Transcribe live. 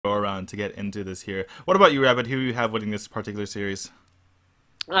around to get into this here. What about you, Rabbit? Who do you have winning this particular series?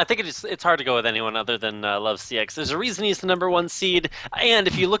 I think it's hard to go with anyone other than LoveCX. There's a reason he's the #1 seed, and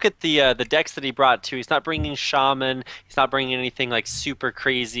if you look at the decks that he brought too, he's not bringing Shaman, he's not bringing anything like super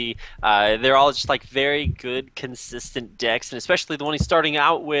crazy. They're all just like very good, consistent decks, and especially the one he's starting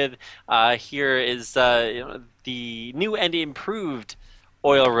out with here is the new and improved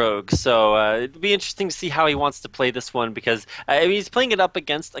Oil Rogue. So it'd be interesting to see how he wants to play this one because I mean, he's playing it up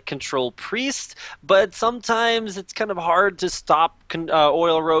against a control priest, but sometimes it's kind of hard to stop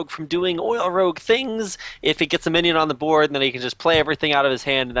Oil Rogue from doing Oil Rogue things if it gets a minion on the board, and then he can just play everything out of his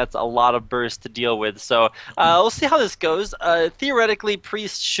hand, and that's a lot of burst to deal with. So we'll see how this goes. Theoretically,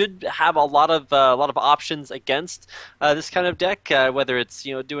 priest should have a lot of options against this kind of deck, whether it's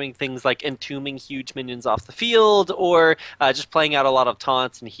doing things like entombing huge minions off the field or just playing out a lot of taunts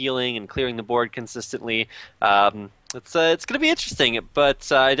and healing and clearing the board consistently. It's going to be interesting,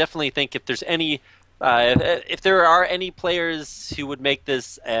 but I definitely think if there are any players who would make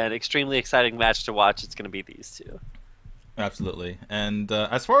this an extremely exciting match to watch, it's going to be these two. Absolutely. And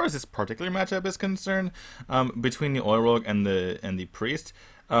as far as this particular matchup is concerned, between the Oil Rogue and the Priest,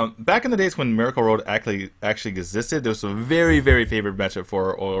 back in the days when Miracle Road actually existed, there was a very, very favorite matchup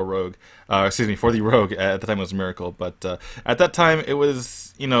for Oil Rogue. Excuse me, for the Rogue. At the time it was Miracle, but at that time it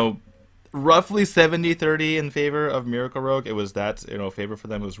was roughly 70-30 in favor of Miracle Rogue. It was that favor for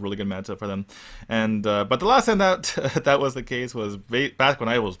them. It was a really good matchup for them. And but the last time that that was the case was back when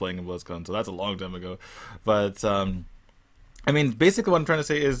I was playing in BlizzCon, so that's a long time ago. But I mean, basically what I'm trying to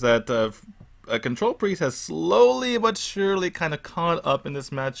say is that a Control Priest has slowly but surely kind of caught up in this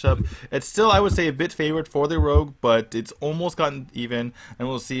matchup. It's still, I would say, a bit favored for the Rogue, but it's almost gotten even, and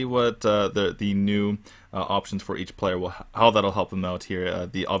we'll see what the new options for each player how that'll help them out here.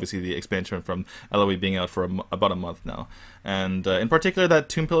 Obviously the expansion from LoE being out for about a month now, and in particular that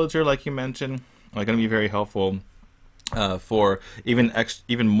Tomb Pillager, like you mentioned, are going to be very helpful for even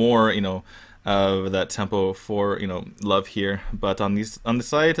more that tempo for love here. But on the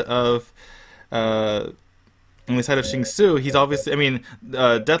side of Xingsu, he's obviously, I mean,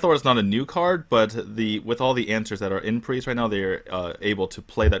 Deathlord is not a new card, but with all the answers that are in Priest right now, they're able to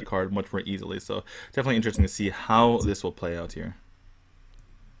play that card much more easily. So definitely interesting to see how this will play out here.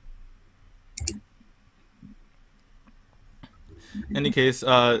 In any case,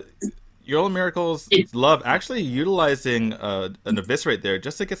 Yolo Miracles love actually utilizing an Eviscerate there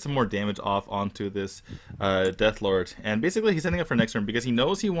just to get some more damage off onto this Deathlord. And basically he's setting up for next turn because he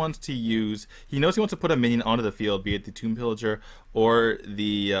knows he wants to put a minion onto the field, be it the Tomb Pillager or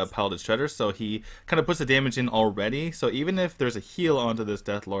the Paladin Shredder. So he kind of puts the damage in already. So even if there's a heal onto this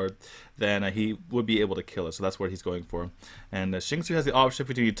Deathlord, then he would be able to kill it. So that's what he's going for. And Xingsu has the option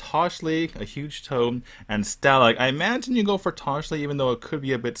between Toshli, a huge tome, and Stalag. I imagine you go for Toshli, even though it could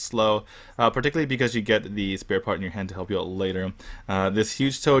be a bit slow, particularly because you get the spare part in your hand to help you out later. This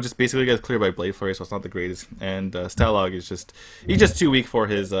huge toe just basically gets cleared by Blade Flurry, so it's not the greatest. And Stalag is he's just too weak for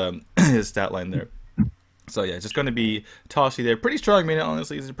his his stat line there. So yeah, just going to be Toshi there. Pretty strong minion,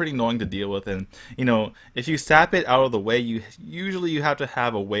 honestly. It's pretty annoying to deal with, and if you sap it out of the way, you have to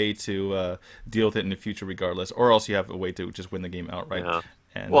have a way to deal with it in the future, regardless, or else you have a way to just win the game outright. Yeah.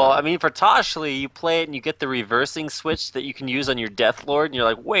 And, well, I mean, for Toshli, you play it and you get the reversing switch that you can use on your Deathlord, and you're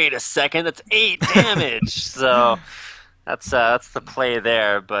like, wait a second, that's 8 damage. So that's the play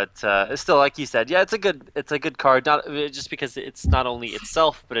there. But it's still, like you said, yeah, it's a good card. Not just because it's not only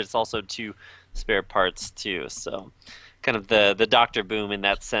itself, but it's also two spare parts too. So kind of the Doctor Boom in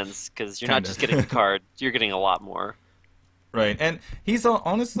that sense, because you're not just getting the card, you're getting a lot more. Right, and he's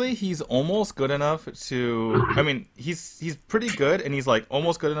honestly, he's almost good enough to, I mean, he's pretty good, and he's like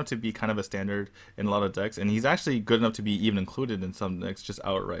almost good enough to be kind of a standard in a lot of decks, and he's actually good enough to be even included in some decks just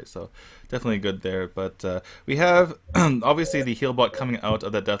outright, so definitely good there. But we have obviously the heal bot coming out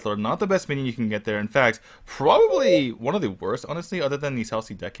of the Deathlord, not the best minion you can get there. In fact, probably one of the worst, honestly, other than the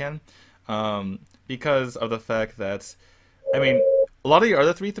Celsi Deckhand, because of the fact that, I mean, a lot of your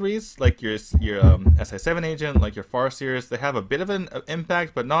other 3/3s, like your SI7 agent, like your Farseers, they have a bit of an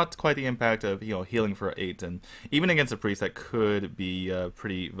impact, but not quite the impact of healing for 8, and even against a priest, that could be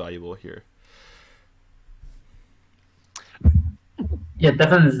pretty valuable here. Yeah,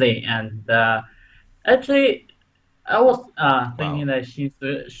 definitely. And actually, I was thinking that she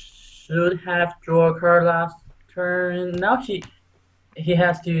should have draw a card last turn. Now he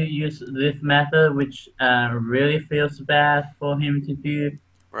has to use this method, which really feels bad for him to do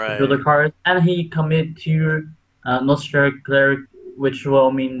the cards, and he commit to Nostra Cleric, which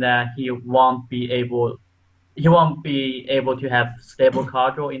will mean that he won't be able to have stable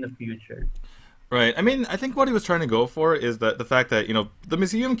card draw in the future. Right. I mean, I think what he was trying to go for is that the fact that the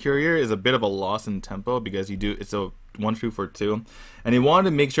Museum Courier is a bit of a loss in tempo because it's a 1-2 for 2, and he wanted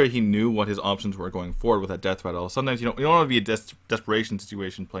to make sure he knew what his options were going forward with that death rattle. Sometimes you don't want to be a desperation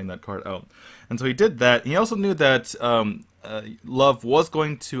situation playing that card out, and so he did that. He also knew that Love was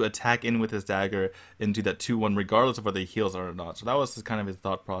going to attack in with his dagger into that 2-1 regardless of whether he heals or not. So that was kind of his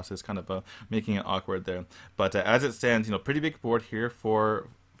thought process, kind of making it awkward there. But as it stands, pretty big board here for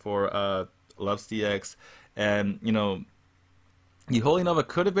LoveCX, and the Holy Nova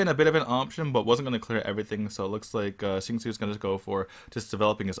could have been a bit of an option, but wasn't going to clear everything. So it looks like Xingsu is going to go for just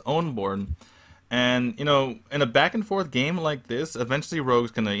developing his own board. And in a back and forth game like this, eventually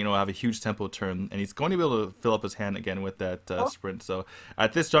Rogue's going to have a huge tempo turn, and he's going to be able to fill up his hand again with that sprint. So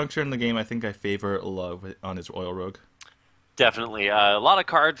at this juncture in the game, I think I favor Love on his Oil Rogue. Definitely. A lot of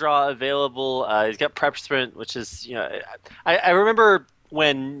card draw available. He's got Prep Sprint, which is, I remember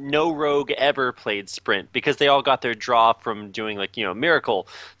when no rogue ever played sprint because they all got their draw from doing miracle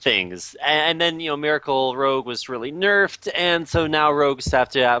things, and then miracle rogue was really nerfed, and so now rogues have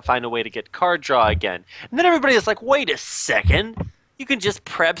to find a way to get card draw again, and then everybody is like, wait a second, you can just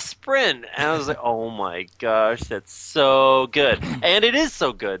prep sprint, and I was like, oh my gosh, that's so good. And it is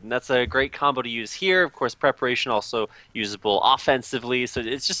so good, and that's a great combo to use here. Of course, preparation also usable offensively, so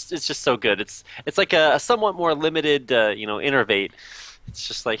it's just so good. It's like a somewhat more limited innervate. It's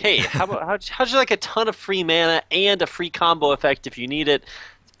just like, hey, how'd you like a ton of free mana and a free combo effect if you need it?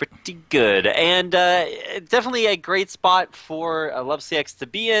 It's pretty good. And definitely a great spot for LoveCX to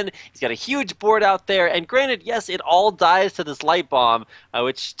be in. He's got a huge board out there. And granted, yes, it all dies to this Light Bomb,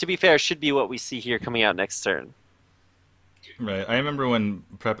 which, to be fair, should be what we see here coming out next turn. Right. I remember when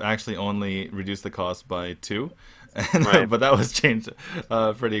Prep actually only reduced the cost by 2. Right. But that was changed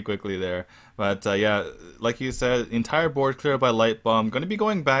pretty quickly there. But yeah, like you said, entire board cleared by Light Bomb. Going to be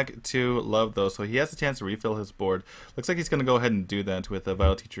going back to Love though, so he has a chance to refill his board. Looks like he's going to go ahead and do that with a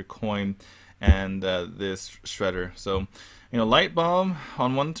Vital Teacher coin and this Shredder. So, Light Bomb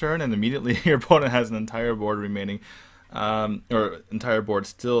on one turn, and immediately your opponent has an entire board remaining, or entire board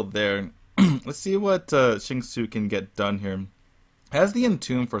still there. Let's see what Xingsu can get done here. Has the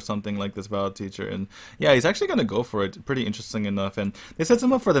Entomb for something like this Vital Teacher, and yeah, he's actually going to go for it. Pretty interesting enough, and they set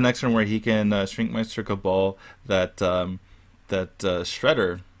him up for the next turn where he can Shrink Meister Cabal that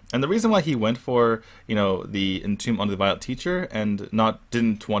Shredder. And the reason why he went for the Entomb on the Vital Teacher and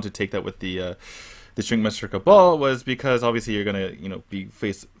didn't want to take that with the Shrink Meister Cabal was because obviously you're gonna be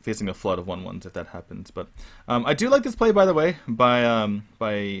facing a flood of 1/1s if that happens. But I do like this play, by the way, by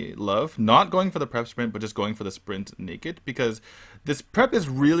Love, not going for the prep sprint but just going for the sprint naked, because this prep is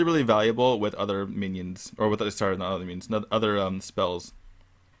really valuable with other minions, or with other spells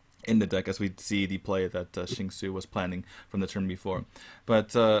in the deck, as we see the play that Xingsu was planning from the turn before.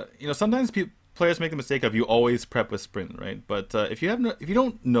 But sometimes players make the mistake of you always prep with sprint, right? But if you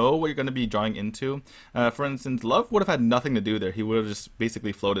don't know what you're going to be drawing into, for instance, Love would have had nothing to do there. He would have just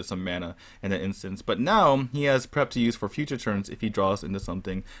basically floated some mana in that instance. But now he has prep to use for future turns if he draws into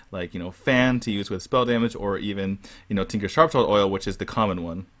something like Fan to use with spell damage, or even Tinker Sharpsword Oil, which is the common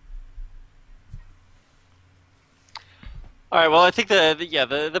one. All right, well, I think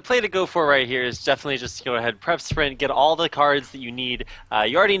the play to go for right here is definitely just to go ahead, prep sprint, get all the cards that you need.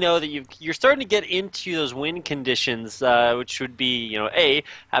 You already know that you're starting to get into those win conditions, which would be, A,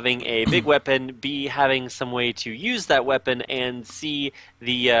 having a big weapon, B, having some way to use that weapon, and C,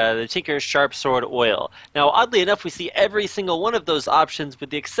 the Tinker Sharp Sword Oil. Now, oddly enough, we see every single one of those options with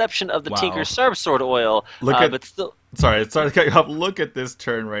the exception of the Tinker Sharp Sword Oil. But still... Sorry to cut you off. Look at this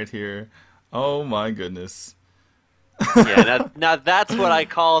turn right here. Oh my goodness. Yeah, now that's what I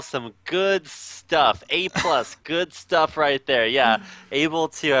call some good stuff. A+, good stuff right there. Yeah, able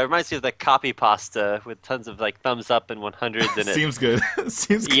to reminds me of the copy pasta with tons of thumbs up and 100s in it. Seems good.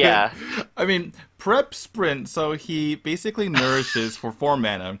 Seems good. Yeah. I mean, prep sprint, so he basically nourishes for 4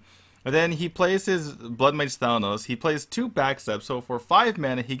 mana. And then he plays his Blood Mage Thalnos. He plays 2 backsteps, so for 5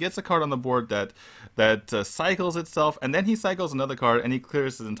 mana he gets a card on the board that cycles itself, and then he cycles another card and he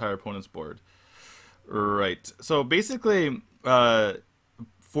clears his entire opponent's board. Right. So basically,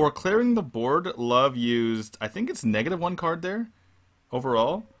 for clearing the board, Love used, I think it's -1 card there,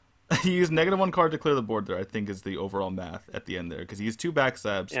 overall. He used -1 card to clear the board there, I think is the overall math at the end there, because he used 2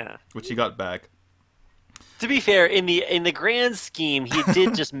 backstabs, which he got back. To be fair, in the grand scheme, he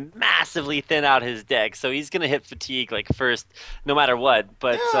did just massively thin out his deck, so he's gonna hit fatigue first, no matter what.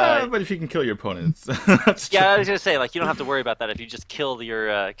 But but if you can kill your opponents, yeah, I was gonna say you don't have to worry about that if you just kill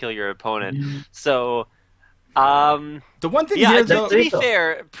your opponent. So, the one thing here, though, to be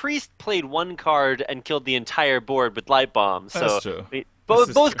fair, Priest played 1 card and killed the entire board with Light Bomb. So, that's true.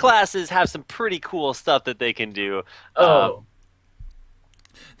 both classes have some pretty cool stuff that they can do. Oh,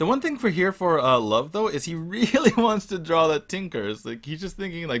 The one thing for Love though is he really wants to draw the Tinkers. Like he's just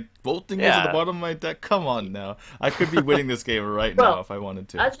thinking like both Tinkers at the Yeah. bottom of my deck. Come on now, I could be winning this game right now if I wanted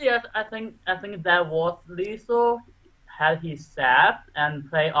to. actually, I think that was lethal. Had he sapped and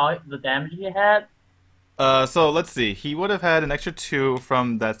play all the damage he had. So let's see. He would have had an extra 2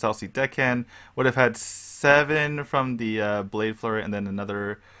 from that Celsi deckhand. Would have had 7 from the Blade Flurry, and then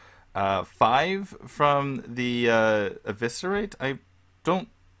another 5 from the Eviscerate. I don't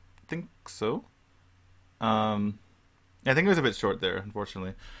think so. I think it was a bit short there,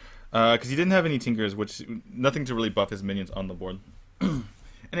 unfortunately, because he didn't have any Tinkers, which nothing to really buff his minions on the board.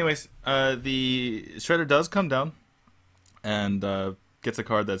 Anyways, the Shredder does come down, and gets a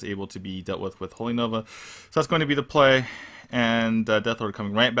card that's able to be dealt with Holy Nova. So that's going to be the play, and Deathlord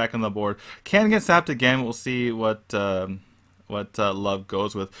coming right back on the board. Can get sapped again. We'll see what Love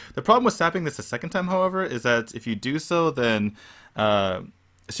goes with. The problem with sapping this a second time, however, is that if you do so, then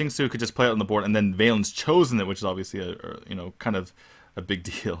Xingsu could just play it on the board, and then Valen's chosen it, which is obviously kind of a big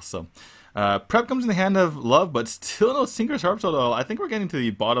deal. So prep comes in the hand of Love, but still no Tinker Sharp at all. I think we're getting to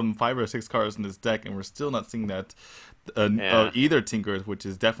the bottom 5 or 6 cards in this deck, and we're still not seeing that either Tinkers, which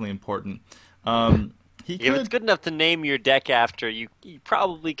is definitely important. If it's good enough to name your deck after, you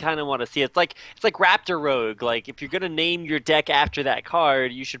probably kind of want to see it. It's like Raptor Rogue. Like if you're gonna name your deck after that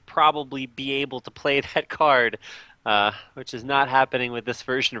card, you should probably be able to play that card, which is not happening with this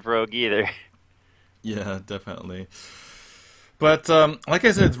version of Rogue either. Yeah, definitely. But like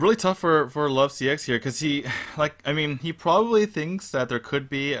I said, it's really tough for LoveCX here because he probably thinks that there could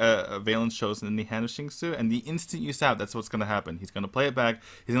be a Valen's Chosen in the hand of Xingsu, and the instant you sap, that's what's going to happen. He's going to play it back.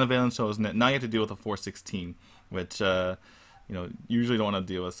 He's going to Valen's Chosen it. Now you have to deal with a 416, which usually don't want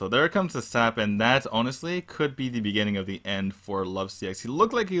to deal with. So there comes the sap, and that honestly could be the beginning of the end for LoveCX. He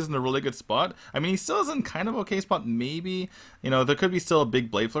looked like he was in a really good spot. I mean, he still is in kind of okay spot. Maybe there could be still a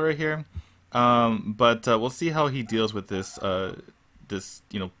big Blade Flurry here. But we'll see how he deals with this,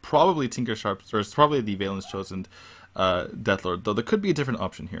 probably Tinker Sharp, or it's probably the Valen's Chosen Deathlord, though there could be a different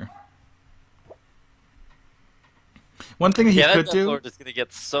option here. One thing he could do... Deathlord is going to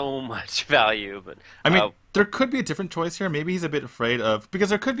get so much value, but... I mean, there could be a different choice here. Maybe he's a bit afraid of... Because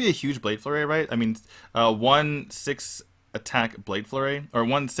there could be a huge Blade Flurry, right? I mean, 1/6 attack Blade Flurry, or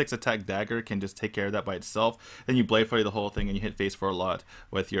 1/6 attack Dagger can just take care of that by itself. Then you Blade Flurry the whole thing and you hit face for a lot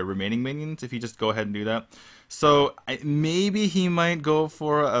with your remaining minions if you just go ahead and do that. So maybe he might go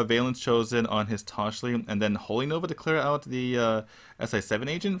for a Valen's Chosen on his Toshli and then Holy Nova to clear out the SI7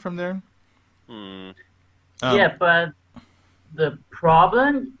 agent from there. Yeah, but the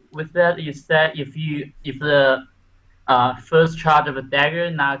problem with that is that if the first charge of a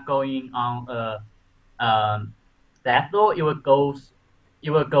dagger not going on Deathlord, it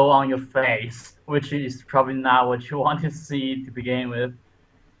will go on your face, which is probably not what you want to see to begin with.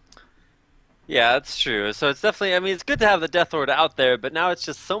 Yeah, that's true. So it's definitely, I mean, it's good to have the Deathlord out there, but now it's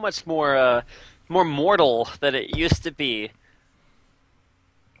just so much more mortal than it used to be.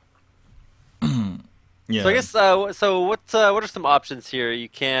 Yeah. So I guess, so what are some options here? You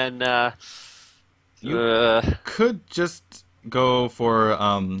can, you could just go for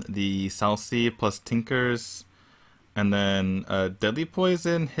the Salsi plus Tinkers, and then Deadly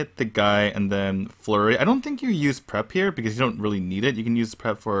Poison, hit the guy, and then Flurry. I don't think you use Prep here because you don't really need it. You can use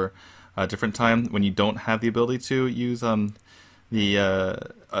Prep for a different time when you don't have the ability to use the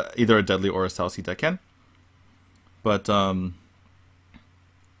either a Deadly or a Salsi deckhand. But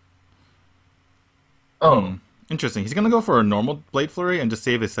interesting. He's gonna go for a normal Blade Flurry and just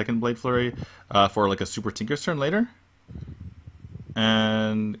save his second Blade Flurry for like a Super Tinker's turn later,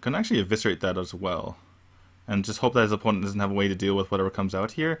 and can actually eviscerate that as well, and just hope that his opponent doesn't have a way to deal with whatever comes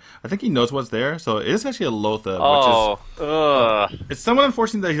out here. I think he knows what's there, so it is actually a Lotha, which is it's somewhat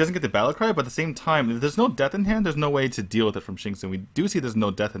unfortunate that he doesn't get the Battle Cry, but at the same time, if there's no death in hand, there's no way to deal with it from Xingsu. We do see there's no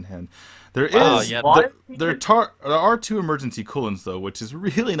death in hand. There is there are 2 emergency coolants though, which is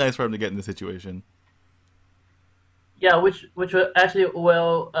really nice for him to get in this situation. Yeah, which actually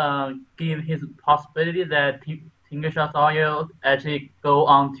will give his possibility that Tinker Shot's oil actually go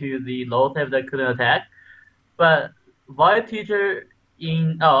on to the low type that couldn't attack. But Void Teacher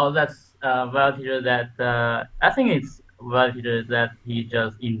that's Void Teacher that I think it's Void Teacher that he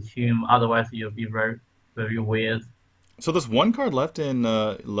just entomb, otherwise you'll be very, very weird. So there's 1 card left in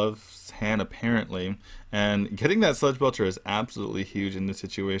Love's hand apparently, and getting that Sludge Belcher is absolutely huge in this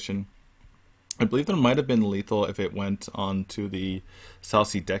situation. I believe there might have been lethal if it went on to the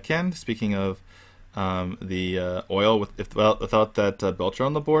Salsi deckhand, speaking of the oil without that Belcher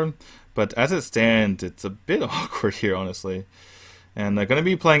on the board. But as it stands, it's a bit awkward here, honestly. And going to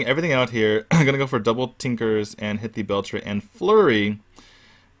be playing everything out here. Going to go for double Tinkers and hit the Belcher and Flurry.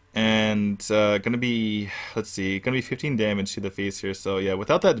 And going to be, let's see, going to be 15 damage to the face here. So yeah,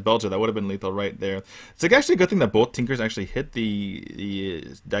 without that Belcher, that would have been lethal right there. It's like actually a good thing that both Tinkers actually hit the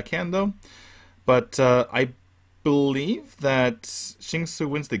deckhand though. But I believe that Xingsu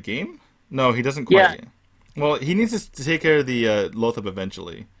wins the game. No, he doesn't quite. Yeah. Well, he needs to take care of the Lothab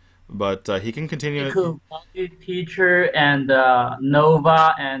eventually. But he can continue. He could Teacher and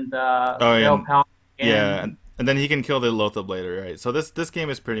Nova and yeah, and then he can kill the Lothab later, right? So this game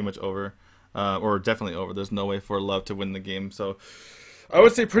is pretty much over, or definitely over. There's no way for Love to win the game. So I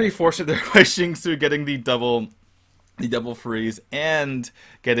would say pretty fortunate there by Xingsu getting the double freeze and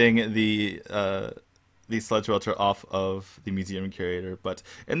getting the Sludge Welter off of the Museum Curator. But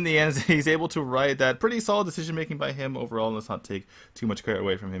in the end, he's able to ride that. Pretty solid decision making by him overall. Let's not take too much credit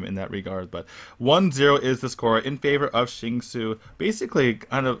away from him in that regard. But 1-0 is the score in favor of Xingsu. Basically,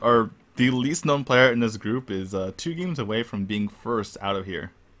 kind of the least known player in this group is 2 games away from being first out of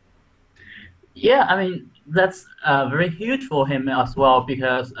here. Yeah, I mean, that's very huge for him as well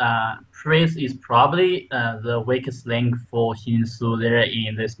because Priest is probably the weakest link for Xingsu there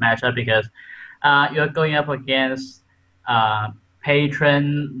in this matchup because you're going up against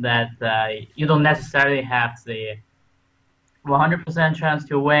Patron that you don't necessarily have the 100% chance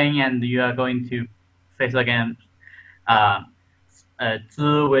to win, and you are going to face against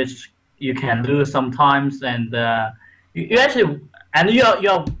Zhu, which you can lose sometimes, and you actually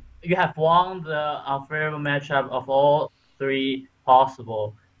you have won the unfavorable matchup of all 3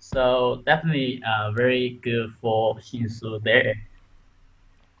 possible. So definitely very good for Xingsu there.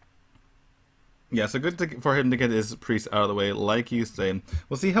 Yeah, so good for him to get his priest out of the way, like you say.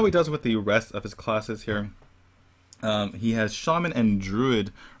 We'll see how he does with the rest of his classes here. He has Shaman and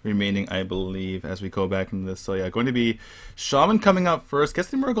Druid remaining, I believe, as we go back into this. So yeah, going to be Shaman coming up first.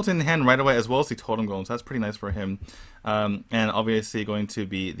 Gets the Miracles in hand right away, as well as the Totem Golem, so that's pretty nice for him. And obviously going to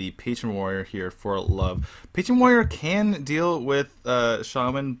be the Patron Warrior here for Love. Patron Warrior can deal with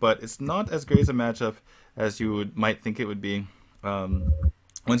Shaman, but it's not as great as a matchup as you might think it would be.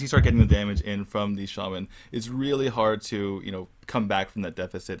 Once you start getting the damage in from the Shaman, it's really hard to, come back from that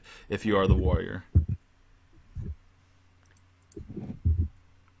deficit if you are the Warrior.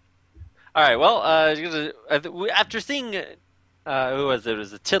 All right. Well, after seeing who was it? It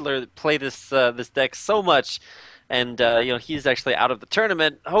was a Tiddler play this deck so much, and he's actually out of the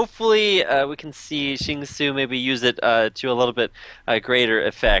tournament. Hopefully, we can see Xingsu maybe use it to a little bit greater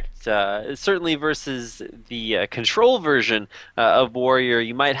effect. Certainly versus the control version of Warrior,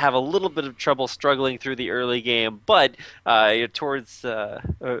 you might have a little bit of trouble struggling through the early game, but towards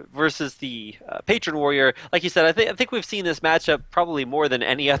versus the Patron Warrior, like you said, I think we've seen this matchup probably more than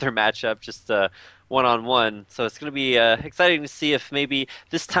any other matchup. Just one-on-one, so it's going to be exciting to see if maybe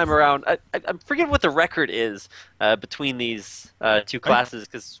this time around, I forget what the record is between these 2 classes,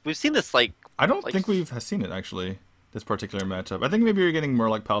 because we've seen this I don't think we've seen it actually, this particular matchup. I think maybe you're getting more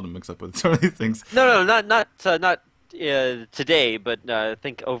like Paladin mixed up with some of these things. No, not today, but I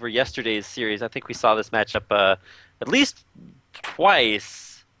think over yesterday's series, I think we saw this matchup at least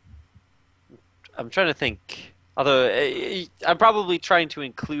twice. I'm trying to think. Although I'm probably trying to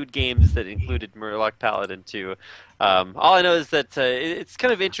include games that included Murloc Paladin too. All I know is that it's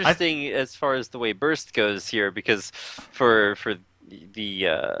kind of interesting as far as the way Burst goes here, because for the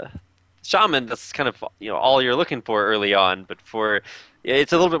Shaman, that's kind of all you're looking for early on. But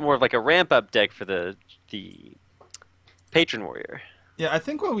it's a little bit more of like a ramp up deck for the Patron Warrior. Yeah, I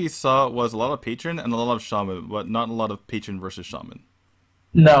think what we saw was a lot of Patron and a lot of Shaman, but not a lot of Patron versus Shaman.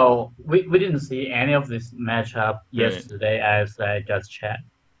 No, we didn't see any of this matchup yesterday, as I just checked.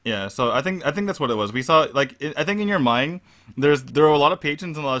 Yeah, so I think that's what it was. We saw I think in your mind there were a lot of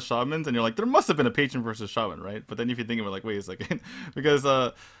patrons and a lot of shamans, and you're like, there must have been a patron versus shaman, right? But then if you think of it, like, wait a second, because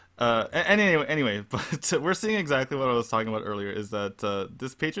anyway, but we're seeing exactly what I was talking about earlier, is that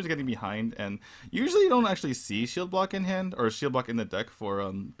this patron's getting behind, and usually you don't actually see shield block in hand or shield block in the deck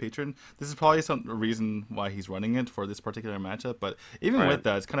for patron. This is probably some reason why he's running it for this particular matchup, but even with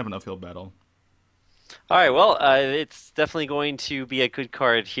that, it's kind of an uphill battle. All right, well, it's definitely going to be a good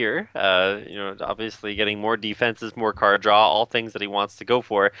card here. Obviously getting more defenses, more card draw, all things that he wants to go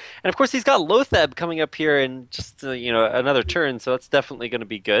for. And of course, he's got Lothab coming up here in just another turn, so that's definitely going to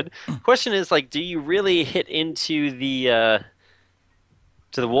be good. Question is, like, do you really hit into the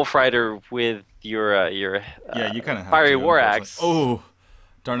Wolf Rider with your yeah, you kind of Fiery War Axe? Oh.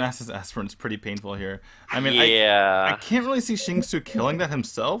 Darnassus Aspirant's pretty painful here. I mean, yeah. I can't really see Xingsu killing that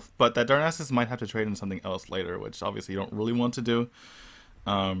himself, but that Darnassus might have to trade in something else later, which obviously you don't really want to do.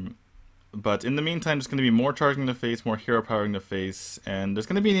 But in the meantime, there's going to be more charging the face, more hero power in the face, and there's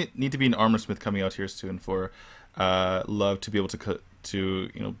going to need to be an armor smith coming out here soon for Love to be able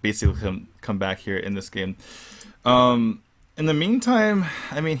to basically come back here in this game. In the meantime,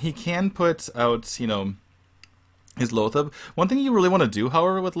 I mean, he can put out his Lothab. One thing you really want to do,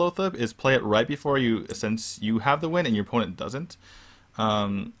 however, with Lothab is play it right before since you have the win and your opponent doesn't.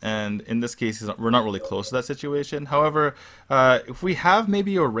 And in this case, we're not really close to that situation. However, if we have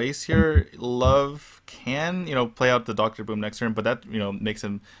maybe a race here, Love can play out the Doctor Boom next turn, but that makes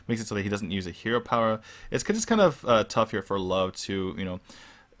it so that he doesn't use a hero power. It's just kind of tough here for Love to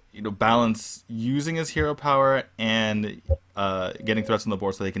balance using his hero power and getting threats on the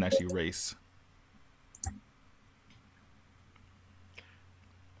board so they can actually race.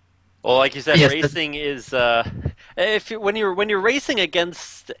 Well, like you said, Yes, racing is when you're racing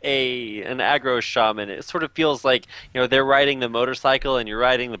against an aggro shaman, it sort of feels like they're riding the motorcycle and you're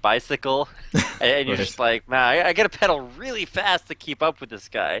riding the bicycle, and you're just like, man, I got to pedal really fast to keep up with this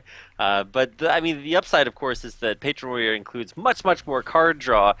guy. But I mean, the upside, of course, is that Patron Warrior includes much more card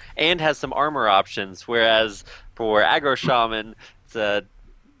draw and has some armor options, whereas for aggro shaman, it's a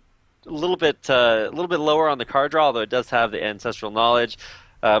little bit lower on the card draw, although it does have the ancestral knowledge.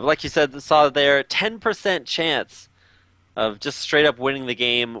 But like you saw there, 10% chance of just straight up winning the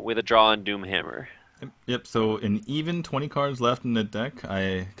game with a draw on Doomhammer. Yep, so in even 20 cards left in the deck,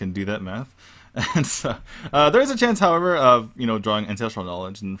 I can do that math. And so, there is a chance, however, of drawing ancestral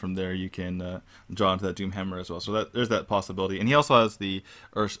knowledge, and from there you can draw into that Doomhammer as well. So there's that possibility, and he also has the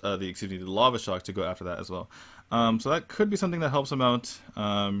Lava Shock to go after that as well. So that could be something that helps him out.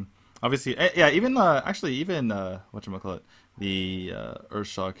 Obviously, yeah, even whatchamacallit, the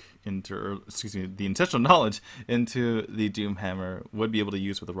Earthshock the ancestral knowledge into the Doomhammer would be able to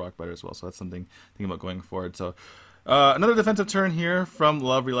use with the Rockbiter as well. So that's something thinking about going forward. So another defensive turn here from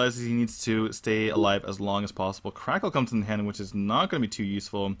Love. Realizes he needs to stay alive as long as possible. Crackle comes in hand, which is not going to be too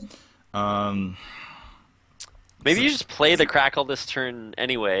useful. Maybe you just play the Crackle this turn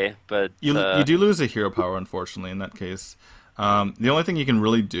anyway, but you do lose a hero power, unfortunately, in that case. The only thing you can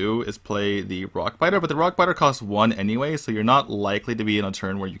really do is play the Rockbiter, but the Rockbiter costs 1 anyway, so you're not likely to be in a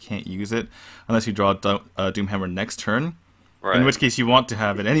turn where you can't use it unless you draw Doomhammer next turn, right. In which case you want to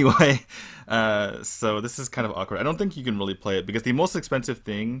have it anyway. So this is kind of awkward. I don't think you can really play it because the most expensive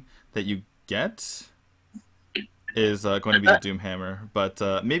thing that you get is going to be the Doomhammer.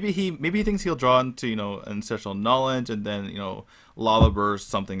 But maybe he thinks he'll draw into ancestral knowledge and then Lava Burst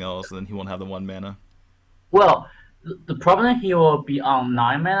something else, and then he won't have the 1 mana. Well, the problem he will be on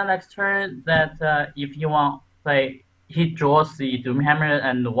 9 mana next turn. That if you want to play, he draws the Doomhammer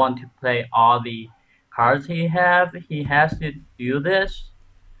and want to play all the cards he has to do this.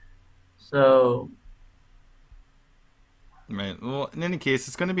 So, right. Well, in any case,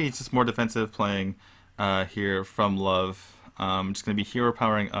 it's going to be just more defensive playing here from Love. Just going to be hero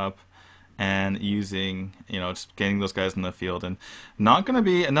powering up and using just getting those guys in the field, and not going to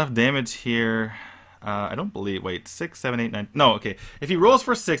be enough damage here. I don't believe. Wait, 6, 7, 8, 9. No, okay. If he rolls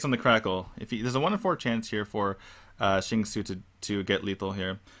for 6 on the Crackle, there's a 1 in 4 chance here for Xingsu to get lethal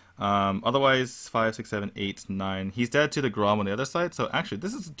here. Otherwise, 5, 6, 7, 8, 9. He's dead to the Grom on the other side. So actually,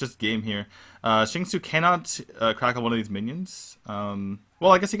 this is just game here. Xingsu cannot Crackle one of these minions.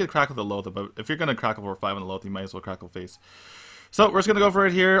 Well, I guess he could Crackle the Lothar, but if you're going to Crackle for 5 on the Lothar, you might as well Crackle face. So we're just going to go for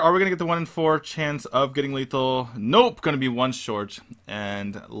it here. Are we going to get the 1 in 4 chance of getting lethal? Nope, going to be 1 short.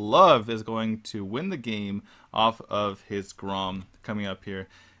 And Love is going to win the game off of his Grom coming up here.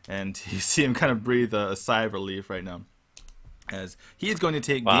 And you see him kind of breathe a sigh of relief right now, as he is going to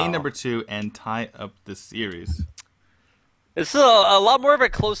take game number 2 and tie up the series. This is a lot more of a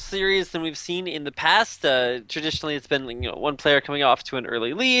close series than we've seen in the past. Traditionally, it's been one player coming off to an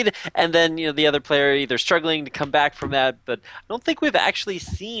early lead, and then the other player either struggling to come back from that. But I don't think we've actually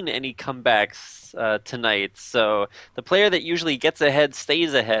seen any comebacks tonight. So the player that usually gets ahead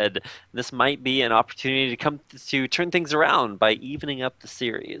stays ahead. This might be an opportunity to turn things around by evening up the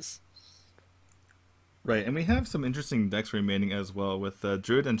series. Right, and we have some interesting decks remaining as well, with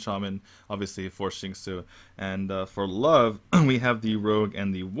Druid and Shaman, obviously, for Xingsu. And for Love, we have the Rogue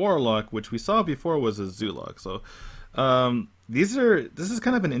and the Warlock, which we saw before was a Zoolock. So this is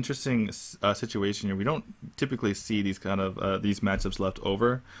kind of an interesting situation here. We don't typically see these kind of these matchups left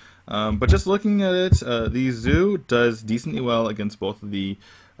over. But just looking at it, the Zoo does decently well against both of the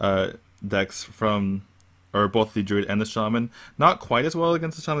decks or both the Druid and the Shaman. Not quite as well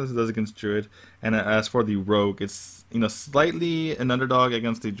against the Shaman as it does against Druid. And as for the Rogue, it's slightly an underdog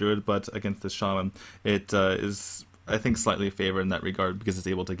against the Druid, but against the Shaman, it is I think, slightly favored in that regard because it's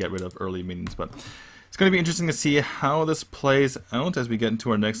able to get rid of early minions. But it's going to be interesting to see how this plays out as we get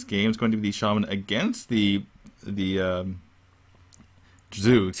into our next game. It's going to be the Shaman against the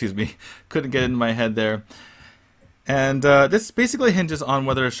Zoo, excuse me. Couldn't get it in my head there. And this basically hinges on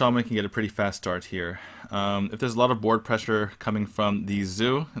whether a Shaman can get a pretty fast start here. If there's a lot of board pressure coming from the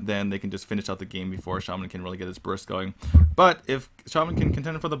Zoo, then they can just finish out the game before Shaman can really get its burst going. But if Shaman can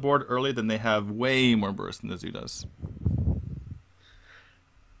contend for the board early, then they have way more burst than the Zoo does.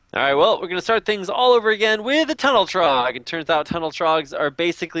 All right, well, we're going to start things all over again with a Tunnel Trog. It turns out Tunnel Trogs are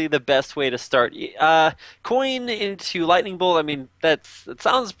basically the best way to start. Coin into Lightning Bolt, I mean, that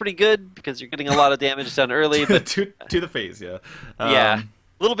sounds pretty good because you're getting a lot of damage done early. But to the face, yeah. Yeah,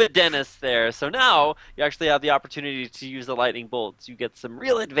 a little bit Dennis there. So now you actually have the opportunity to use the Lightning Bolt. You get some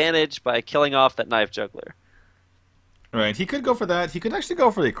real advantage by killing off that Knife Juggler. Right, he could go for that. He could actually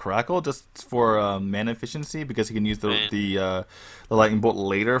go for the Crackle just for mana efficiency because he can use the Lightning Bolt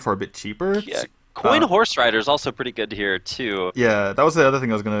later for a bit cheaper. Yeah, Coin Horse Rider is also pretty good here too. Yeah, that was the other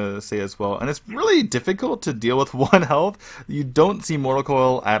thing I was going to say as well. And it's really difficult to deal with 1 health. You don't see Mortal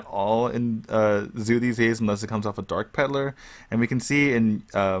Coil at all in Zoo these days unless it comes off a Dark Peddler. And we can see in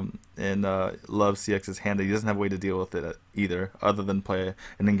LoveCX's hand that he doesn't have a way to deal with it either, other than play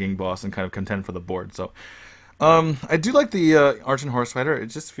an in-game boss and kind of contend for the board. So I do like the Arch and Horse Rider. It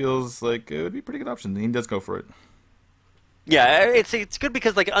just feels like it would be a pretty good option. He does go for it. Yeah, it's good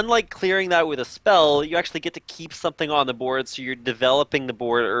because like unlike clearing that with a spell, you actually get to keep something on the board, so you're developing the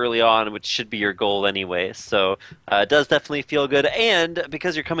board early on, which should be your goal anyway. So it does definitely feel good, and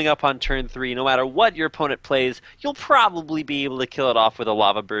because you're coming up on turn 3, no matter what your opponent plays, you'll probably be able to kill it off with a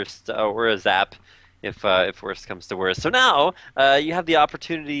Lava Burst or a Zap. If worst comes to worst. So now you have the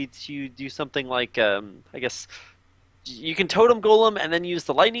opportunity to do something like, I guess, you can Totem Golem and then use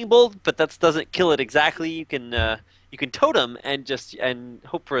the Lightning Bolt, but that doesn't kill it exactly. You can Totem and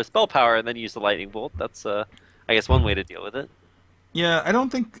hope for a spell power and then use the Lightning Bolt. That's I guess one way to deal with it. Yeah, I don't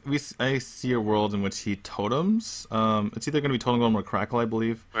think I see a world in which he totems. It's either going to be Totem Golem or Crackle, I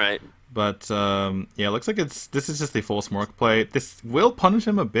believe. Right. But yeah, it looks like this is just a full Smork play. This will punish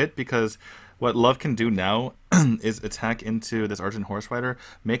him a bit because what Love can do now is attack into this Argent Horse Rider,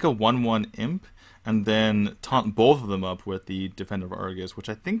 make a 1/1 Imp, and then taunt both of them up with the Defender of Argus, which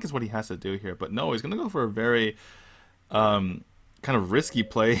I think is what he has to do here. But no, he's going to go for a very kind of risky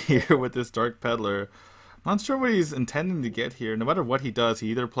play here with this Dark Peddler. Not sure what he's intending to get here. No matter what he does,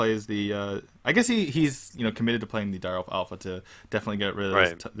 he either plays the... I guess he's committed to playing the Dire Elf Alpha to definitely get rid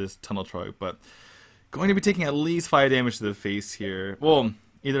of this Tunnel Trog, but going to be taking at least 5 damage to the face here. Well,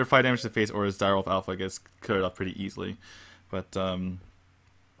 either 5 damage to the face or his Dire Elf Alpha gets cleared off pretty easily. But,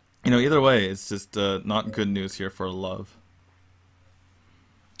 either way, it's just not good news here for Love.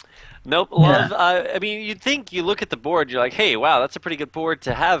 Nope, Love. I mean, you'd think you look at the board, you're like, hey, wow, that's a pretty good board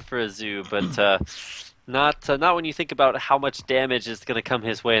to have for a Zoo, but not when you think about how much damage is going to come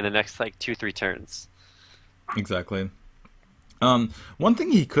his way in the next like 2-3 turns. Exactly. One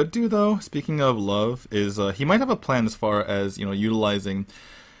thing he could do, though, speaking of Love, is he might have a plan as far as utilizing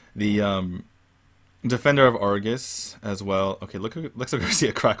the Defender of Argus as well. Okay, let's look see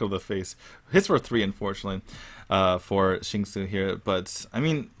a Crackle of the face. Hits for 3, unfortunately, for Xingsu here. But I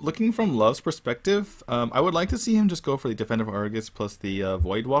mean, looking from Love's perspective, I would like to see him just go for the Defender of Argus plus the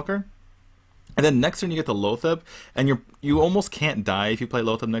Voidwalker. And then next turn you get the Lotheb, and you almost can't die if you play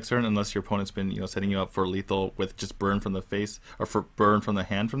Lotheb next turn unless your opponent's been setting you up for lethal with just burn from the face or for burn from the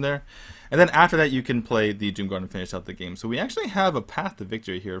hand from there. And then after that you can play the Doomguard and finish out the game. So we actually have a path to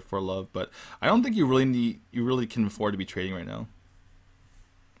victory here for Love, but I don't think you really can afford to be trading right now.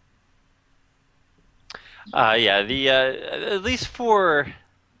 Yeah, at least for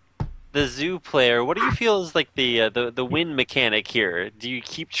the Zoo player, what do you feel is like the win mechanic here? Do you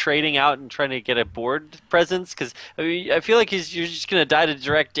keep trading out and trying to get a board presence? Because I mean, I feel like you're just gonna die to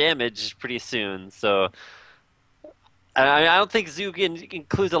direct damage pretty soon. So I don't think Zoo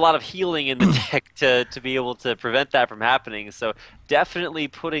includes a lot of healing in the deck to be able to prevent that from happening. So definitely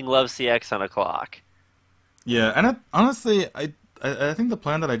putting LoveCX on a clock. Yeah, and honestly, I think the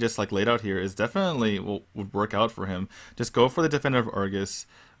plan that I just laid out here is definitely would work out for him. Just go for the Defender of Argus.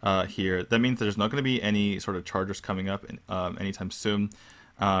 Here. That means there's not going to be any sort of chargers coming up anytime soon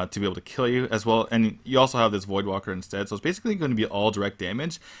to be able to kill you as well. And you also have this Voidwalker instead, so it's basically going to be all direct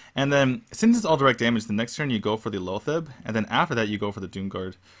damage. And then since it's all direct damage, the next turn you go for the Lotheb, and then after that you go for the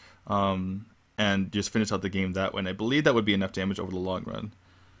Doomguard, and just finish out the game that way. And I believe that would be enough damage over the long run.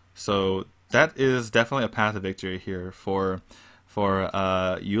 So that is definitely a path of victory here for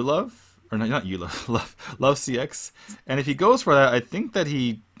you, Love. Or not you, LoveCX. And if he goes for that, I think that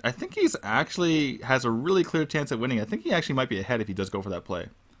he I think he's actually has a really clear chance at winning. I think he actually might be ahead if he does go for that play.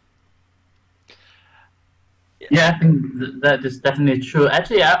 Yeah, I think that is definitely true.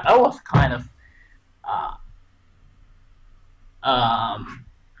 Actually, I was kind of uh, um,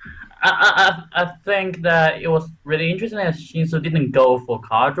 I think that it was really interesting that Shinsu didn't go for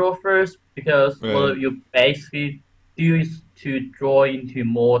card draw first because Right. what you basically do is to draw into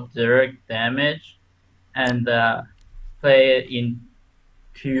more direct damage and play it in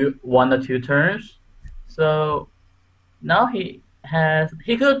 1 or 2 turns. So now he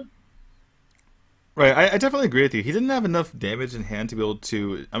could. Right, I definitely agree with you. He didn't have enough damage in hand to be able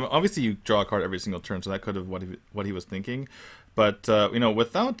to. I mean, obviously, you draw a card every single turn, so that could have what he was thinking. But you know,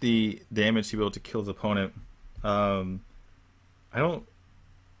 without the damage to be able to kill his opponent, um, I don't.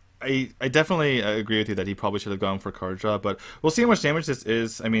 I definitely agree with you that he probably should have gone for card draw, but we'll see how much damage this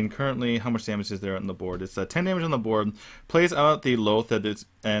is. I mean, currently, how much damage is there on the board? It's 10 damage on the board. Plays out the Loath that it's,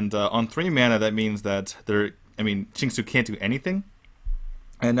 and on 3 mana, that means that there. I mean, Xingsu can't do anything.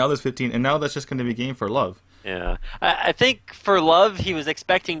 And now there's 15, and now that's just going to be game for Love. Yeah, I think for Love, he was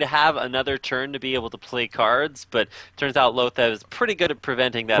expecting to have another turn to be able to play cards, but turns out Lothar was pretty good at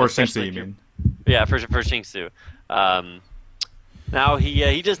preventing that. For Xingsu, you mean? Yeah, for Xingsu. Now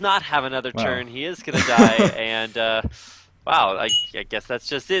he does not have another Wow. turn. He is gonna die, and wow, I guess that's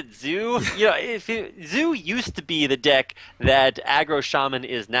just it. Zoo, you know, Zoo used to be the deck that Aggro Shaman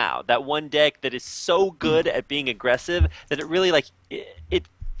is now. That one deck that is so good at being aggressive that it really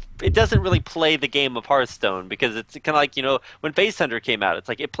it doesn't really play the game of Hearthstone because it's kind of like, you know, when Face Hunter came out, it's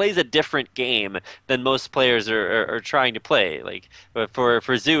like it plays a different game than most players are trying to play. Like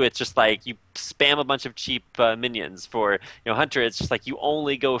for Zoo, it's just like you spam a bunch of cheap minions. For, you know, Hunter, it's just like you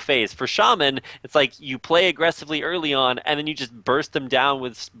only go Face. For Shaman, it's like you play aggressively early on and then you just burst them down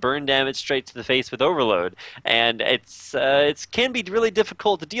with burn damage straight to the face with Overload, and it can be really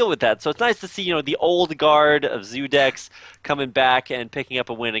difficult to deal with that. So it's nice to see, you know, the old guard of Zoo decks coming back and picking up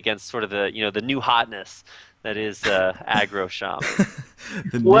a win against sort of the, you know, the new hotness that is Aggro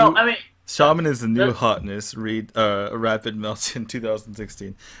Shaman. Well, I mean, Shaman is the new hotness. Read Rapid Melt in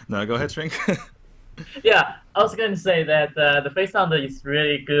 2016. No, go ahead, Shrink. yeah, I was going to say that the face hunter is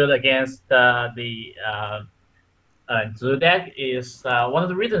really good against the Zoo deck. Is one of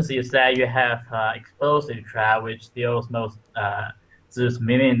the reasons is that you have explosive trap, which deals most Zoo's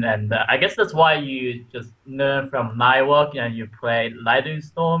minion, and I guess that's why you just learn from Nightwalk and you play Lightning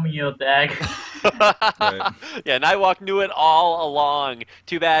Storm in your deck. Right. Yeah, Nightwalk knew it all along.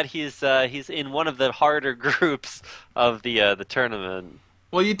 Too bad he's in one of the harder groups of the tournament.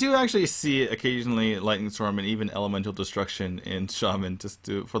 Well, you do actually see occasionally Lightning Storm and even Elemental Destruction in Shaman just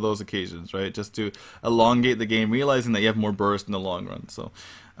for those occasions, right? Just to elongate the game, realizing that you have more burst in the long run. So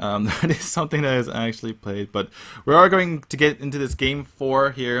that is something that is actually played. But we are going to get into this game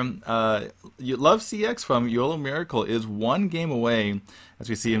 4 here. LoveCX from Yolo Miracle is 1 game away, as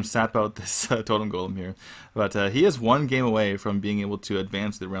we see him sap out this Totem Golem here. But he is 1 game away from being able to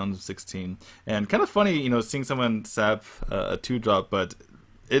advance the round of 16. And kind of funny, you know, seeing someone sap a 2-drop, but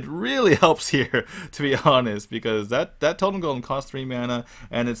it really helps here, to be honest, because that Totem Golem costs 3 mana,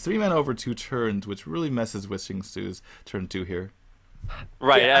 and it's 3 mana over 2 turns, which really messes with Xingsu's turn 2 here.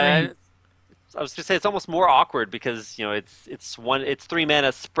 Right. Yeah, I mean, I was gonna say it's almost more awkward because, you know, it's 3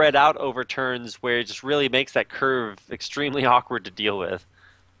 mana spread out over turns where it just really makes that curve extremely awkward to deal with.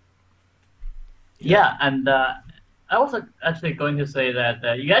 yeah, and I was actually going to say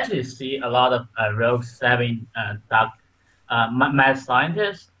that you actually see a lot of rogues having dark mad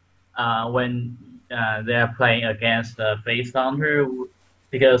scientists when they're playing against face hunter,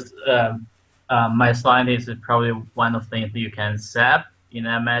 because my scientist is probably one of the things you can sap in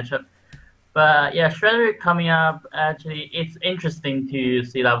that matchup. But yeah, Shredder coming up, actually, it's interesting to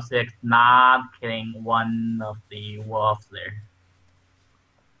see LoveCX not killing one of the wolves there.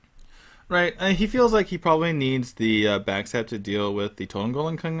 Right, he feels like he probably needs the backstab to deal with the Totem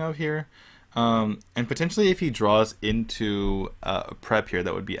Golem coming out here. And potentially if he draws into a prep here,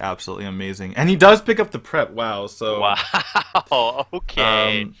 that would be absolutely amazing. And he does pick up the prep, wow. So Wow,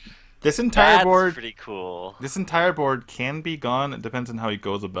 okay. This entire That's board, pretty cool. This entire board can be gone. It depends on how he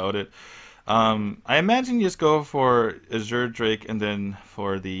goes about it. I imagine you just go for Azure Drake and then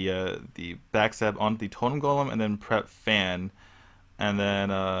for the backstab onto the Totem Golem and then prep Fan. And then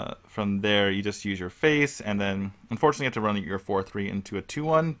from there you just use your face, and then unfortunately you have to run your 4-3 into a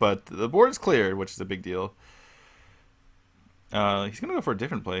 2-1, but the board is cleared, which is a big deal. He's going to go for a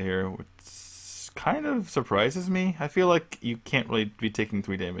different play here, which kind of surprises me. I feel like you can't really be taking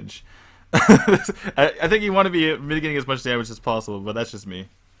 3 damage. I think you want to be mitigating as much damage as possible, but that's just me.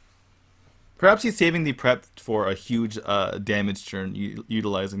 Perhaps he's saving the prep for a huge damage turn,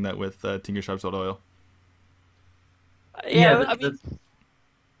 utilizing that with Tinker Sharp Sword Oil. Yeah, Yeah, I mean,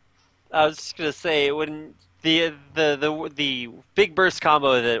 I was just gonna say when the big burst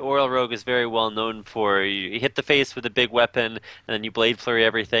combo that Oil Rogue is very well known for. You hit the face with a big weapon, and then you blade flurry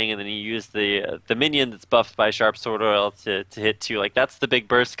everything, and then you use the minion that's buffed by Sharp Sword Oil to hit too. Like that's the big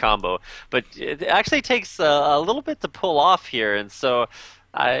burst combo. But it actually takes a little bit to pull off here, and so.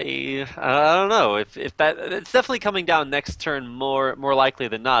 I don't know if that it's definitely coming down next turn more likely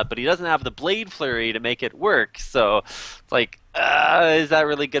than not, but he doesn't have the blade flurry to make it work, so it's like is that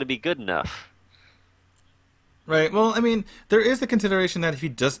really going to be good enough? Right. Well, I mean, there is the consideration that if he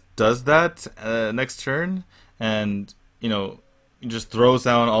just does that next turn, and he just throws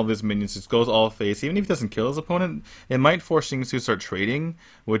down all of his minions, just goes all face, even if he doesn't kill his opponent, it might force Xingsu to start trading,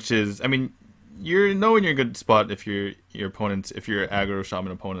 which is, I mean, you're knowing you're in a good spot if your opponent, if your aggro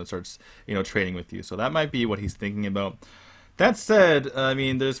shaman opponent starts trading with you. So that might be what he's thinking about. That said, I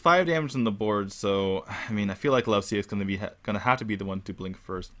mean, there's 5 damage on the board, so I mean, I feel like LoveCX is gonna have to be the one to blink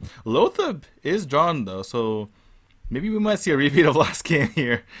first. Lothab is drawn though, so maybe we might see a repeat of last game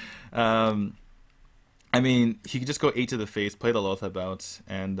here. I mean, he could just go 8 to the face, play the Lothab out,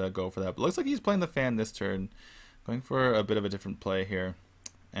 and go for that. But looks like he's playing the fan this turn, going for a bit of a different play here,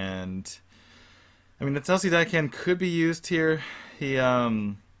 and. I mean, the Celsi Daikan could be used here. He, yeah, I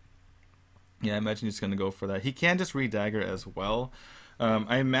imagine he's going to go for that. He can just re-dagger as well.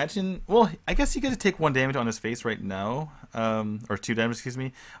 I imagine, well, I guess he could take 1 damage on his face right now, or 2 damage, excuse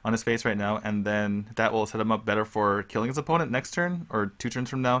me, on his face right now, and then that will set him up better for killing his opponent next turn, or 2 turns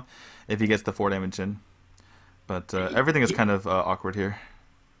from now, if he gets the 4 damage in. But everything is kind of awkward here.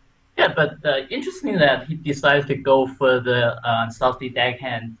 Yeah, but interesting that he decides to go for the Celsi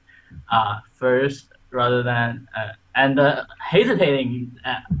Deckhand first rather than hesitating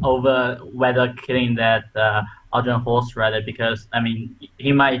over whether killing that Argent Horse Rider, because I mean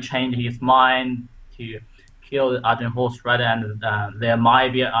he might change his mind to kill the Argent Horse Rider, and there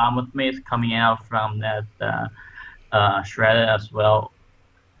might be an armored mist coming out from that Shredder as well.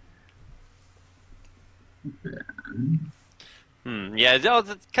 Yeah,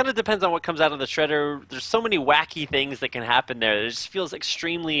 it kind of depends on what comes out of the Shredder. There's so many wacky things that can happen there. It just feels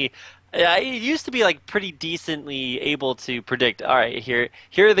extremely. It used to be like pretty decently able to predict. All right, here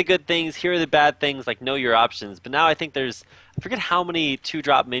are the good things. Here are the bad things. Like know your options. But now I think I forget how many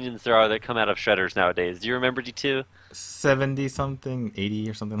 2-drop minions there are that come out of Shredders nowadays. Do you remember D2? 70 something, 80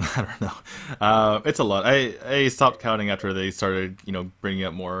 or something. I don't know. It's a lot. I stopped counting after they started, bringing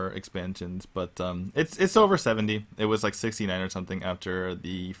up more expansions. But it's over 70. It was like 69 or something after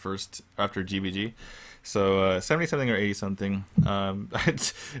GBG. So 70 something or 80 something.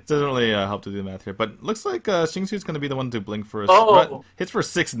 It doesn't really help to do the math here. But looks like Xingsu is going to be the one to blink first. Oh. Hits for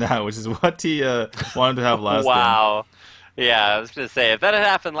 6 now, which is what he wanted to have last Wow. Yeah, I was going to say, if that had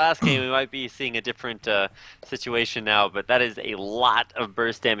happened last game, we might be seeing a different situation now, but that is a lot of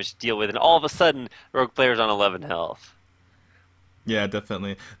burst damage to deal with, and all of a sudden, Rogue player's on 11 health. Yeah,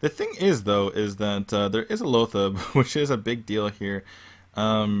 definitely. The thing is, though, is that there is a Lothab, which is a big deal here.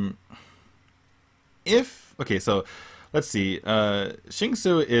 Okay, so let's see.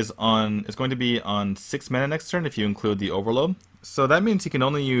 Xingsu is going to be on 6 mana next turn if you include the Overload. So that means he can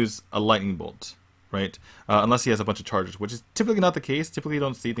only use a Lightning Bolt, right? Unless he has a bunch of charges, which is typically not the case. Typically, you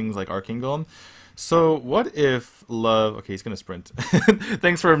don't see things like Arcane Golem. So what if Okay, he's gonna sprint.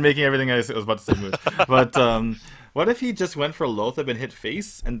 Thanks for making everything I was about to say move. But what if he just went for Lothab and hit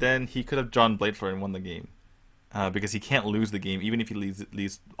face, and then he could have drawn Blade Flare and won the game, because he can't lose the game even if he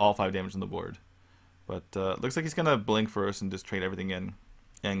leaves all 5 damage on the board. But looks like he's gonna blink first and just trade everything in,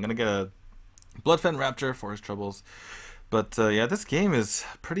 and gonna get a Bloodfen Raptor for his troubles. But yeah, this game is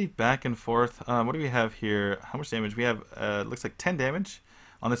pretty back and forth. What do we have here? How much damage? We have looks like 10 damage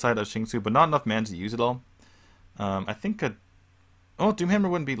on the side of Xingsu, but not enough mana to use it all. I think Doomhammer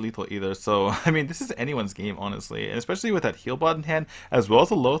wouldn't be lethal either. So I mean, this is anyone's game, honestly, and especially with that heal bot in hand as well as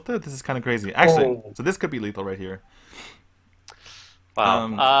the Lothar. This is kind of crazy. Actually, so this could be lethal right here.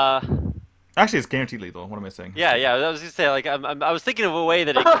 Wow. Actually, it's guaranteed lethal. What am I saying? Yeah. I was gonna say, like, I was thinking of a way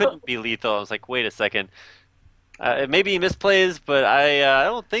that it couldn't be lethal. I was like, wait a second. Maybe he misplays, but I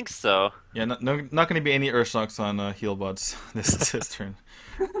don't think so. Yeah, not going to be any Urshocks on heal bots this turn.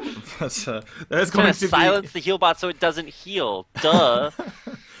 But that is going to silence the heal bot so it doesn't heal. Duh.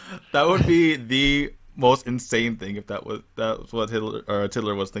 That would be the most insane thing if that was what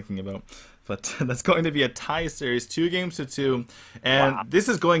Tiddler was thinking about. But that's going to be a tie series, 2-2, and wow. This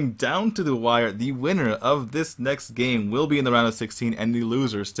is going down to the wire. The winner of this next game will be in the round of 16, and the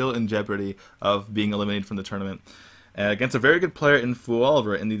loser still in jeopardy of being eliminated from the tournament. against a very good player in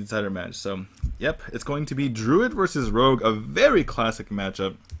Fuoliver in the decider match. So, yep, it's going to be Druid versus Rogue, a very classic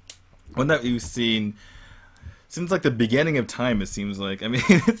matchup. One that we've seen since like the beginning of time, it seems like. I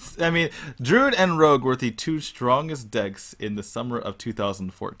mean, Druid and Rogue were the two strongest decks in the summer of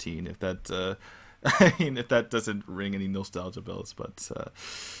 2014. If that, if that doesn't ring any nostalgia bells, but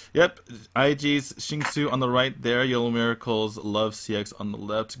yep, IG's Xingsu on the right there, Yolo Miracles, LoveCX on the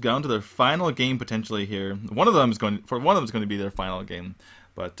left, down to their final game potentially here. One of them is going to be their final game,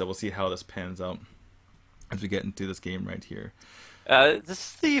 but we'll see how this pans out as we get into this game right here. This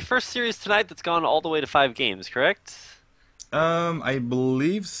is the first series tonight that's gone all the way to 5 games, correct? I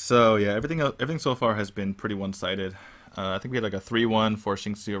believe so. Yeah, everything so far has been pretty one-sided. I think we had like a 3-1 for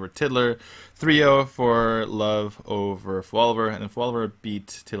Xingsu over Tiddler, 3-0 for Love over Fuoliver, and then Fuoliver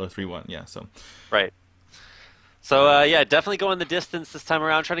beat Tiddler 3-1. Yeah, so. Right. So yeah, definitely going the distance this time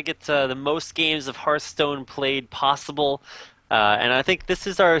around, trying to get the most games of Hearthstone played possible. And I think this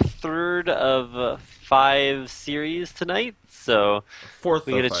is our third of 5 series tonight. So fourth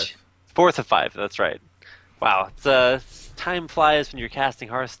of 5. Fourth of 5. That's right. Wow, time flies when you're casting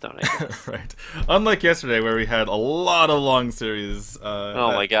Hearthstone, I guess. Right. Unlike yesterday, where we had a lot of long series.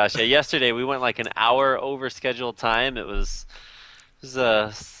 Oh my gosh! Yeah, yesterday we went like an hour over scheduled time. It was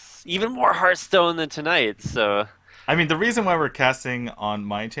even more Hearthstone than tonight. So. I mean, the reason why we're casting on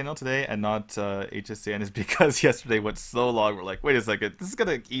my channel today and not HSCN is because yesterday went so long. We're like, wait a second, this is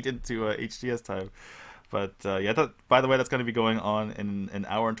gonna eat into HGS time. But yeah, by the way, that's going to be going on in an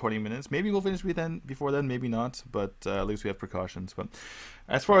hour and 20 minutes. Maybe we'll finish before then, maybe not. But at least we have precautions. But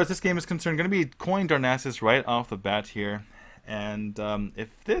as far as this game is concerned, going to be coin Darnassus right off the bat here. And if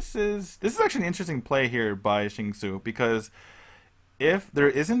this is actually an interesting play here by Xingsu, because if there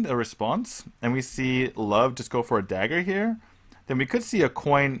isn't a response and we see Love just go for a dagger here, then we could see a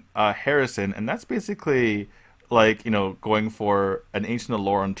coin Harrison, and that's basically like, you know, going for an Ancient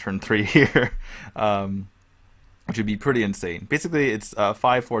Allure on turn 3 here, which would be pretty insane. Basically, it's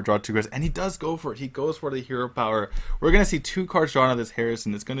 5-4, draw 2 cards, and he does go for it. He goes for the hero power. We're going to see 2 cards drawn out of this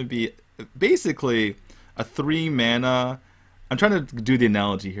Harrison. It's going to be basically a 3-mana, I'm trying to do the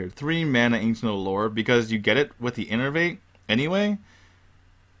analogy here, 3-mana Ancient Allure, because you get it with the Innervate anyway.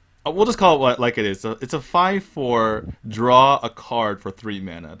 We'll just call it like it is. So it's a 5-4, draw a card for 3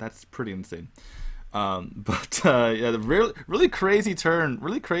 mana. That's pretty insane. Yeah, really crazy turn,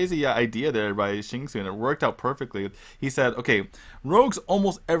 really crazy idea there by Xingsu, and it worked out perfectly. He said, okay, Rogue's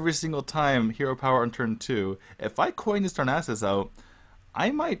almost every single time hero power on turn 2. If I coin this Darnassus out,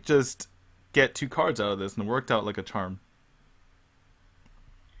 I might just get 2 cards out of this, and it worked out like a charm.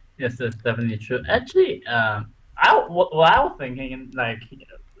 Yes, that's definitely true. Actually, what I was thinking, like,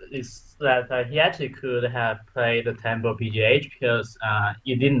 is that he actually could have played the Tempo PGH because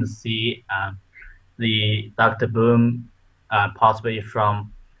you didn't see the Dr. Boom possibly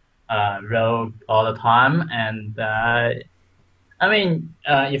from Rogue all the time, and I mean,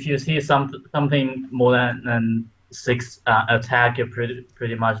 if you see something more than 6 attack, you're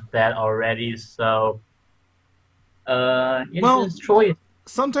pretty much dead already. So well, it's choice.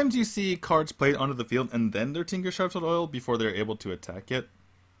 Sometimes you see cards played onto the field and then they're Tinker Sharpshot Oil before they're able to attack it.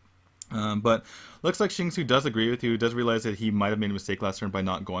 But looks like Xingsu does agree with you, does realize that he might have made a mistake last turn by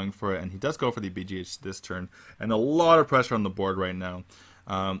not going for it, and he does go for the BGH this turn, and a lot of pressure on the board right now.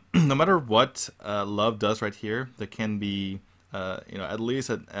 No matter what Love does right here, there can be you know, at least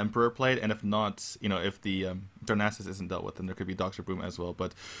an Emperor played, and if not, you know, if the Darnassus isn't dealt with, then there could be Dr. Boom as well.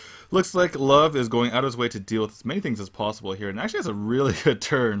 But looks like Love is going out of his way to deal with as many things as possible here, and actually has a really good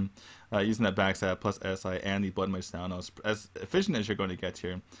turn using that backstab plus SI and the Blood Mage Sound, as efficient as you're going to get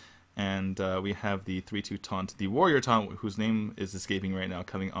here. And we have the 3-2 taunt, the Warrior taunt, whose name is escaping right now,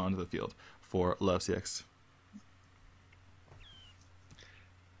 coming onto the field for LoveCX.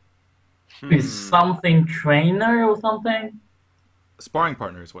 Is something trainer or something? Sparring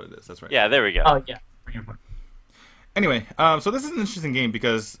partner is what it is, that's right. Yeah, there we go. Oh, yeah. Anyway, so this is an interesting game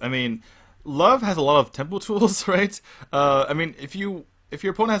because, I mean, Love has a lot of tempo tools, right? I mean, if your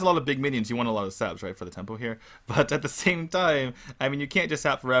opponent has a lot of big minions, you want a lot of saps, right, for the tempo here. But at the same time, I mean, you can't just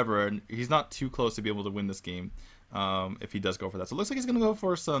sap forever, and he's not too close to be able to win this game if he does go for that. So it looks like he's going to go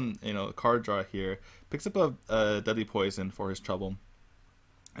for some, you know, card draw here. Picks up a Deadly Poison for his trouble.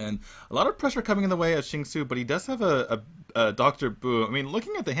 And a lot of pressure coming in the way of Xingsu, but he does have a Dr. Boo. I mean,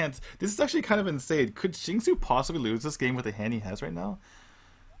 looking at the hands, this is actually kind of insane. Could Xingsu possibly lose this game with the hand he has right now?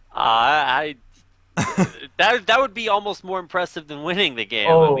 That would be almost more impressive than winning the game.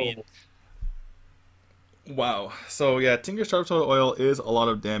 Oh. I mean, wow. So yeah, Tinker Sharpshot Oil is a lot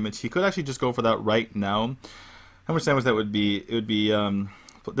of damage. He could actually just go for that right now. How much damage that would be? It would be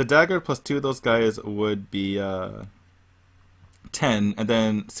the dagger plus 2 of those guys would be 10, and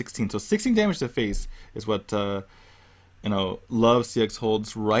then 16. So 16 damage to face is what LoveCX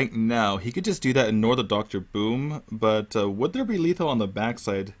holds right now. He could just do that, ignore the Dr. Boom, but would there be lethal on the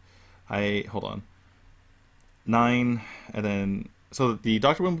backside? Hold on. 9, and then so the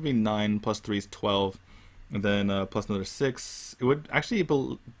Dr. Boom would be 9 plus 3 is 12, and then plus another 6. It would actually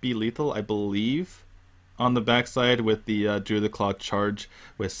be lethal, I believe, on the backside with the Druid Claw charge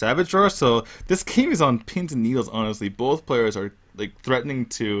with Savage Roar. So this game is on pins and needles, honestly. Both players are like threatening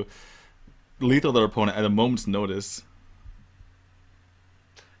to lethal their opponent at a moment's notice.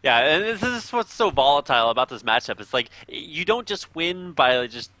 Yeah, and this is what's so volatile about this matchup. It's like you don't just win by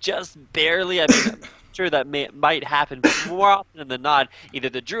like, just barely. I mean, I'm sure that might happen, but more often than not, either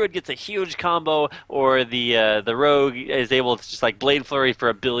the Druid gets a huge combo or the Rogue is able to just like Blade Flurry for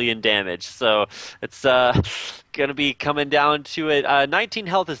 1 billion damage. So it's gonna be coming down to it. 19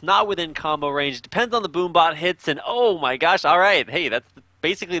 health is not within combo range. Depends on the Boombot hits, and oh my gosh! All right, hey, that's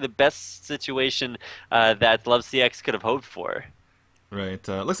basically the best situation that LoveCX could have hoped for. Right.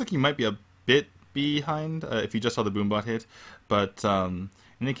 Looks like he might be a bit behind if you just saw the Boombot hit. But in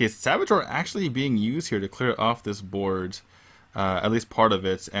any case, Savage Roar actually being used here to clear off this board, at least part of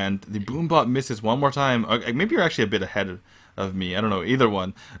it. And the Boombot misses one more time. Maybe you're actually a bit ahead of me. I don't know, either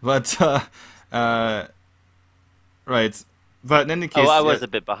one. But, right. But in any case... Oh, I was a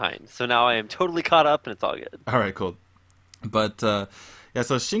bit behind. So now I am totally caught up and it's all good. All right, cool. But, yeah,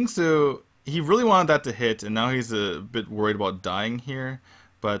 so Xingsu... He really wanted that to hit, and now he's a bit worried about dying here.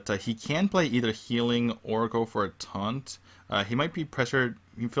 But he can play either healing or go for a taunt. He might be pressured.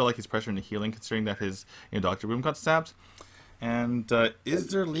 You feel like he's pressured into healing, considering that his Dr. Boom got stabbed. And is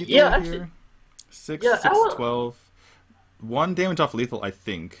there lethal here? Actually, 6, 12. 1 damage off lethal, I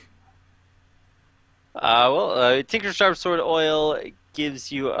think. Tinker's Sharp Sword Oil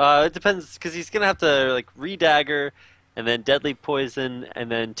gives you... it depends, because he's going to have to like re-dagger... And then Deadly Poison,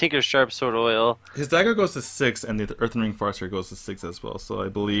 and then Tinker's Sharp Sword Oil. His dagger goes to 6, and the Earthen Ring Farseer goes to 6 as well. So I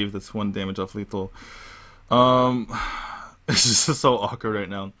believe that's 1 damage off lethal. It's just so awkward right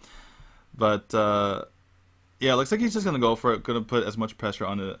now. But yeah, looks like he's just gonna go for it. Gonna put as much pressure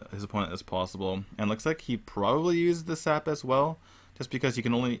on his opponent as possible. And looks like he probably used the sap as well, just because you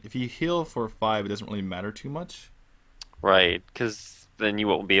can only if you heal for 5, it doesn't really matter too much. Right, because then you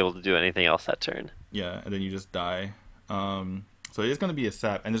won't be able to do anything else that turn. Yeah, and then you just die. So it is going to be a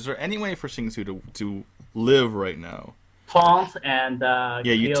sap. And is there any way for Xingsu to live right now? Taunt and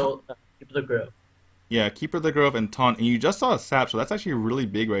keep the grove. Yeah, Keeper the Grove and taunt. And you just saw a sap, so that's actually really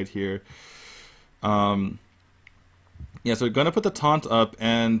big right here. Yeah, so we're going to put the taunt up,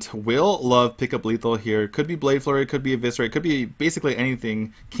 and will Love pick up lethal here? Could be Blade Flurry, could be Eviscerate, could be basically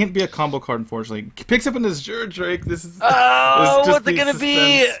anything. Can't be a combo card, unfortunately. Picks up in his Drake. This is... Oh, what's it going to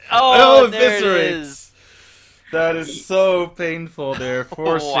be? Oh, there it is. That is so painful there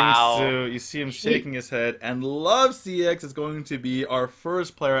for Wow. Xingsu. You see him shaking his head. And LoveCX is going to be our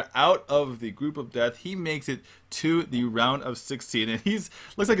first player out of the group of death. He makes it to the round of 16. And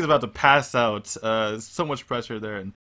looks like he's about to pass out. So much pressure there. And